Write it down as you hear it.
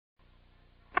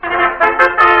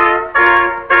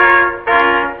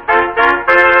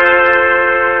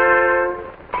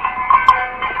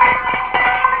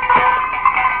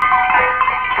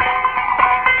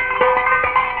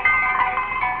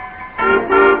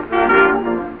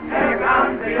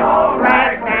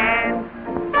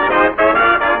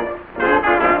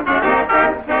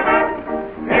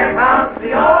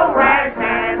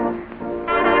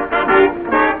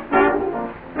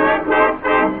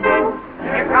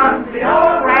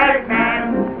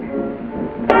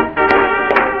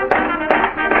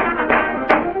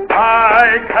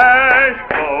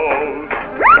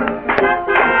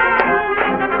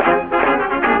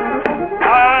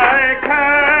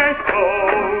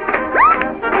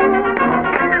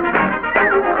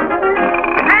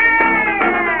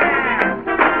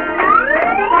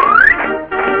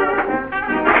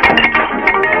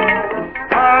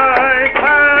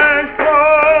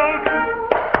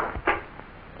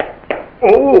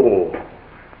Oh!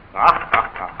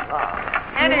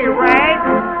 Any rags?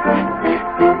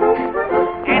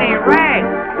 Any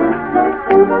rags?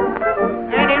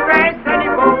 Any rags, any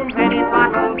bones, any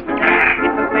bottles?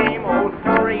 It's the same old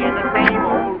story in the same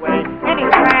old way. Any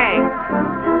rags?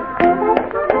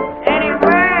 Any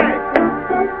rags?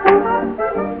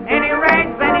 Any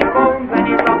rags, any bones,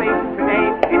 any rubbish today?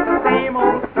 It's the same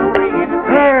old story in the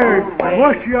same old way.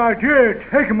 What's the idea of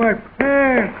taking my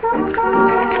pants?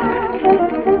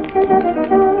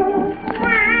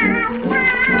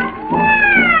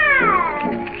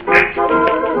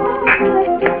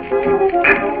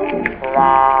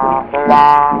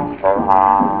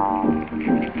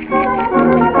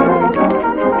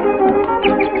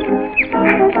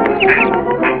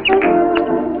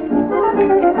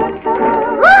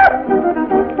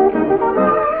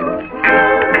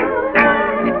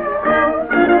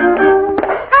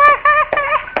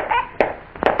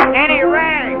 Any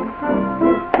rags?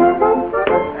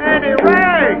 Any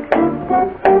rags?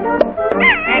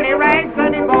 Any rags,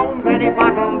 any bones, any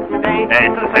bottles today?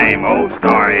 It's the same old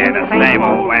story in the same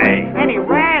old way. Any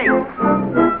rags?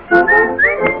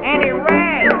 Any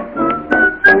rags?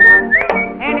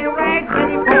 Any rags,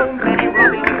 any bones, any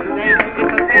rubbish today?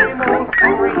 It's the same old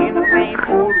story in the same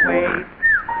old way.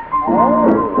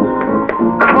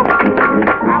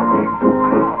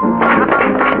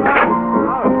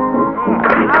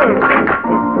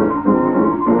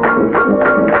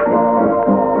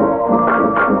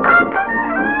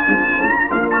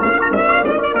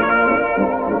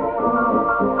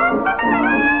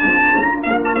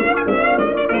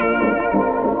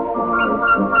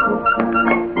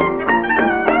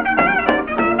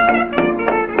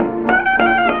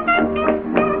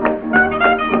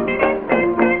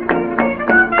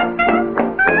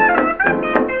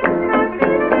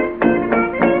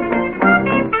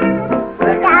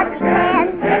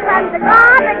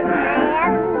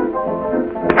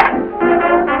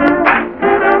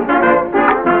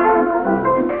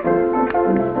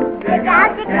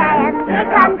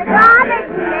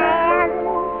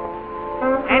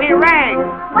 Any rags?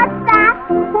 What's that?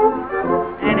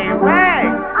 Any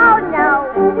rags? Oh, no.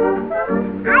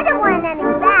 I don't want any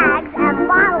bags and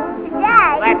bottles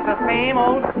today. That's the same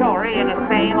old story in the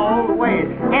same old way.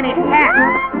 Any hats?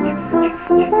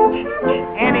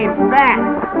 Any bats?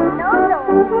 No, no.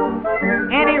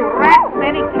 Any rats?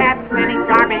 Any cats? Any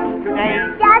garbage today?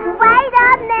 Just wait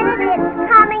a minute. It's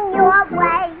coming your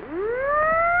way.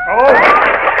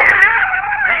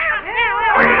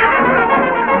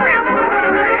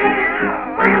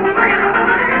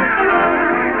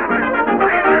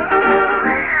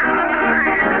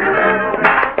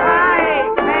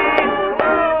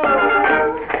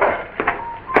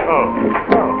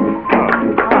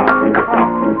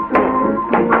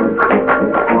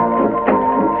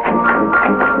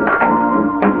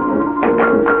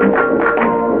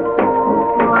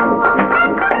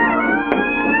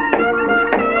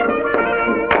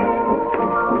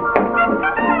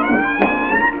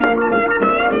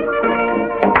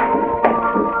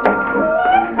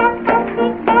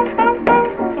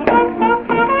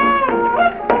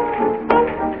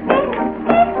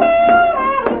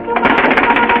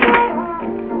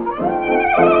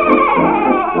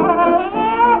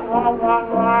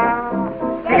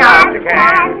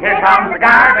 Here comes the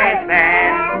garbage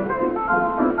man.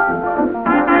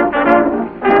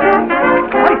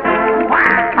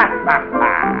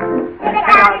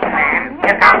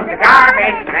 Here comes the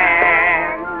garbage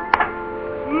man.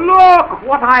 Look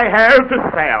what I have to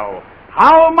sell.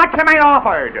 How much am I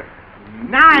offered?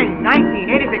 9, 19,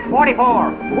 86,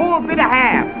 44. Who'll bid a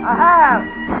half? A half.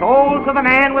 Sold to the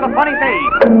man with a funny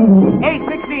face. 8,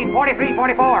 16, 43,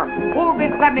 44. Who'll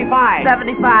bid 75?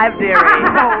 75, dearie.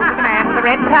 Sold to the man with the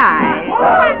red tie.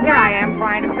 Here I am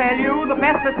trying to sell you the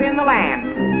best that's in the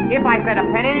land. If I said a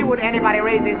penny, would anybody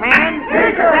raise his hand?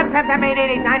 7, 7, 8,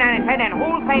 8, 8, 9, 9, and 10, and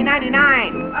who'll say 99?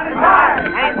 95.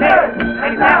 96,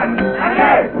 97,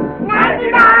 98.